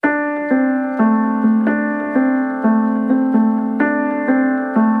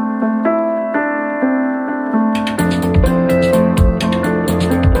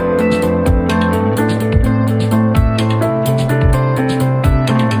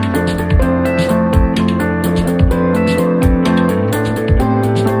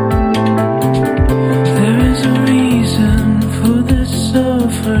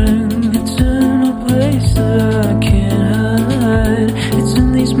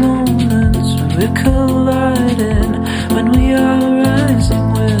we're colliding when we are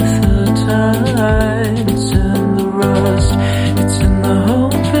rising with the tide. It's in the rust, it's in the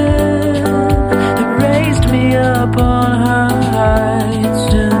hoping that raised me up on high.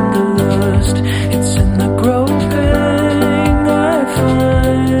 It's in the lust, it's in the groping I find.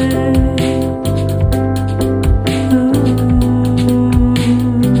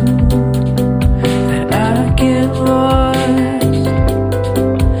 That I get lost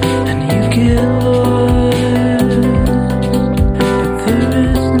and you get lost, but there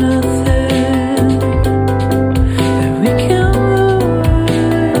is nothing that we can lose.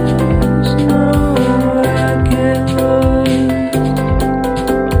 No, I get lost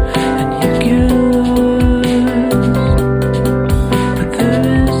and you get lost, but there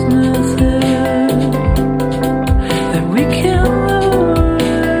is nothing that we can lose.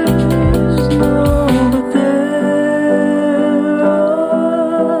 No, but they're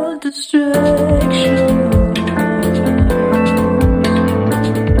all distractions.